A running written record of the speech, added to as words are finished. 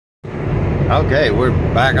Okay, we're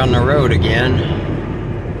back on the road again.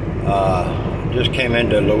 Just came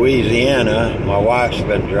into Louisiana. My wife's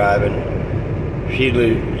been driving. She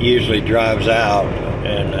usually drives out,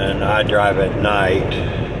 and I drive at night.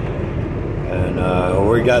 And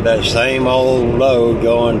we got that same old load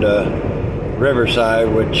going to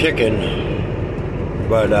Riverside with chicken.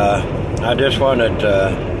 But I just wanted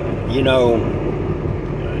to,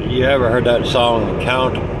 you ever heard that song,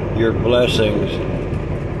 Count Your Blessings?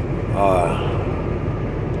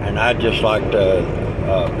 And I'd just like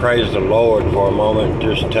to praise the Lord for a moment.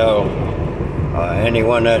 Just tell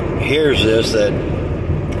anyone that hears this that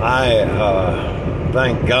I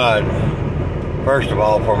thank God, first of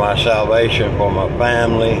all, for my salvation, for my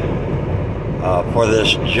family, for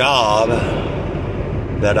this job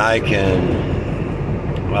that I can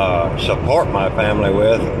support my family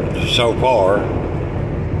with so far.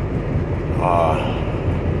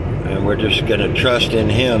 And we're just going to trust in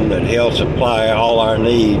Him that He'll supply all our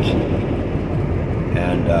needs.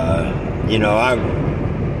 And,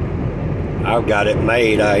 I've got it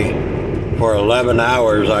made. For 11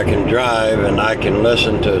 hours I can drive and I can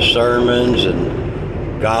listen to sermons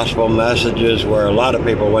and gospel messages, where a lot of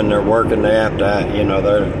people, when they're working, they have to,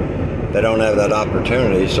 they don't have that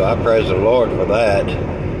opportunity. So I praise the Lord for that.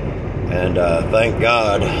 And thank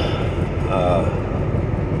God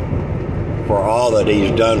for all that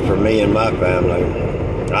He's done for me and my family.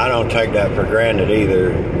 I don't take that for granted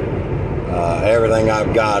either. Everything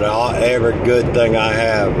I've got, every good thing I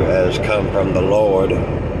have has come from the Lord,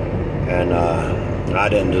 and I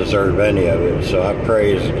didn't deserve any of it, so I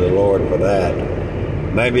praise the Lord for that.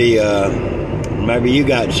 Maybe you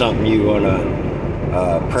got something you want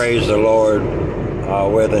to praise the Lord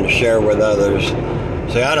with and share with others.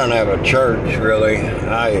 See, I don't have a church, really.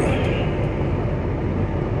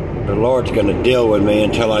 The Lord's going to deal with me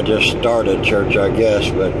until I just start a church, I guess,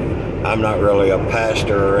 but I'm not really a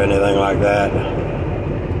pastor or anything like that.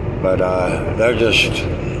 But they're just,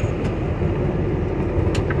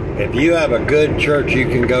 if you have a good church, you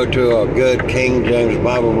can go to a good King James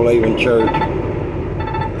Bible-believing church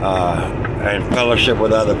and fellowship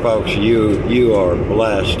with other folks. You are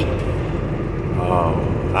blessed.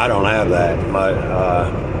 I don't have that, but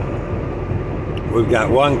we've got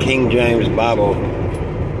one King James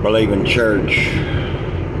Bible-believing church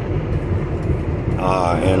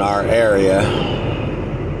in our area,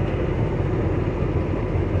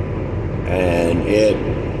 and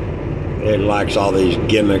it likes all these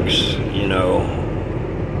gimmicks.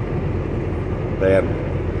 They have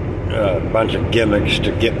a bunch of gimmicks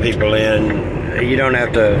to get people in. You don't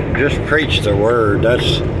have to just preach the word.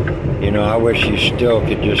 That's, I wish you still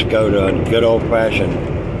could just go to a good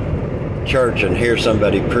old-fashioned church and hear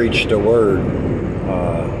somebody preach the word.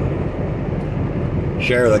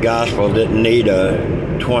 Share the gospel didn't need a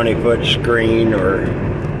 20-foot screen or,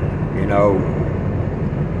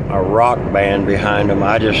 a rock band behind them.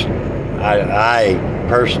 I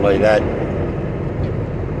personally, that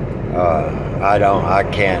I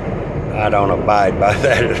don't abide by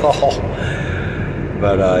that at all.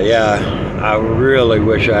 But I really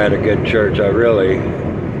wish I had a good church. I really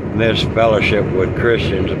miss fellowship with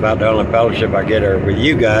Christians. About the only fellowship I get are with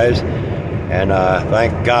you guys, and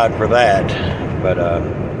thank God for that. But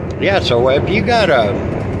so if you got a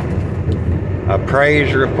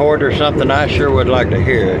praise report or something, I sure would like to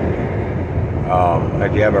hear it.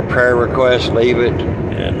 If you have a prayer request, leave it.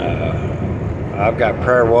 And I've got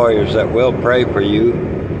prayer warriors that will pray for you,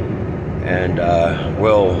 and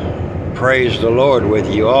will praise the Lord with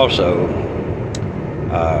you also.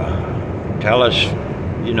 Tell us,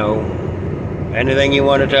 anything you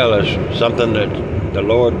want to tell us, something that the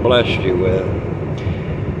Lord blessed you with.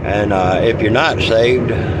 And if you're not saved,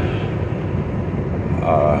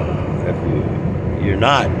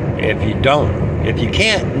 if you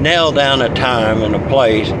can't nail down a time and a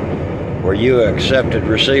place where you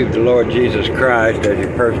received the Lord Jesus Christ as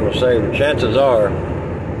your personal Savior, chances are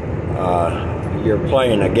you're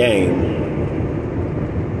playing a game.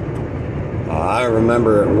 I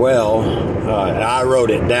remember it well. I wrote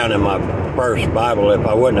it down in my first Bible. If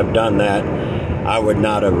I wouldn't have done that, I would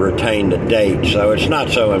not have retained the date. So it's not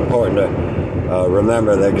so important to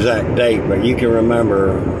remember the exact date, but you can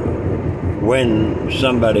remember when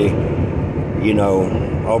somebody,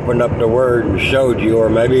 opened up the Word and showed you, or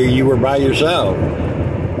maybe you were by yourself.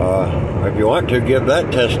 If you want to, give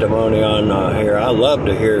that testimony on here. I love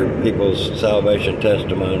to hear people's salvation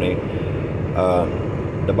testimony.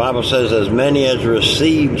 The Bible says, as many as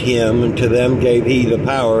received Him, and to them gave He the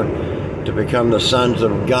power to become the sons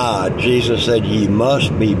of God. Jesus said, ye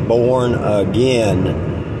must be born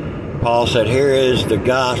again. Paul said, "Here is the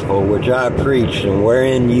gospel which I preached, and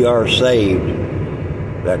wherein ye are saved,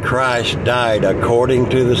 that Christ died according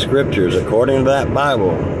to the Scriptures," according to that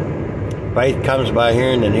Bible. Faith comes by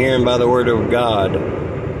hearing, and hearing by the word of God.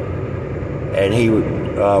 And he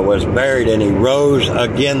was buried, and he rose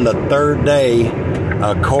again the third day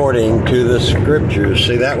according to the Scriptures.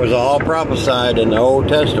 See, that was all prophesied in the Old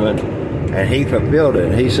Testament, and he fulfilled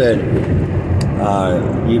it. He said,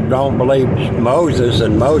 you don't believe Moses,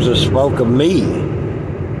 and Moses spoke of me.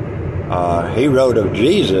 He wrote of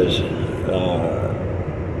Jesus.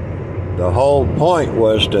 The whole point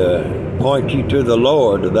was to point you to the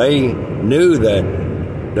Lord. They knew that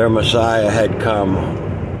their Messiah had come,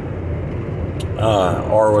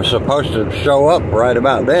 or was supposed to show up right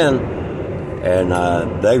about then, and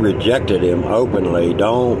they rejected him openly.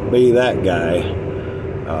 Don't be that guy.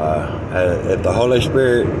 If the Holy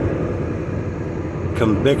Spirit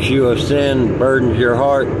convicts you of sin, burdens your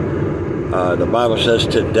heart, the Bible says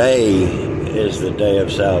today is the day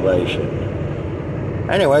of salvation.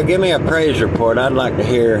 Anyway, give me a praise report. I'd like to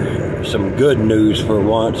hear some good news for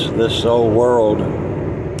once. This old world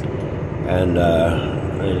and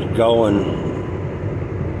is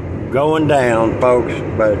going down, folks,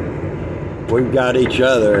 but we've got each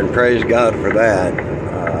other, and praise God for that.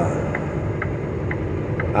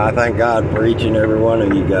 I thank God for each and every one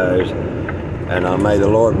of you guys, and may the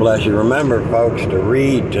Lord bless you. Remember, folks, to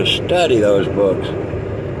read, to study those books,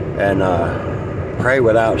 and pray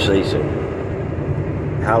without ceasing.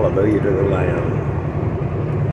 Hallelujah to the Lamb.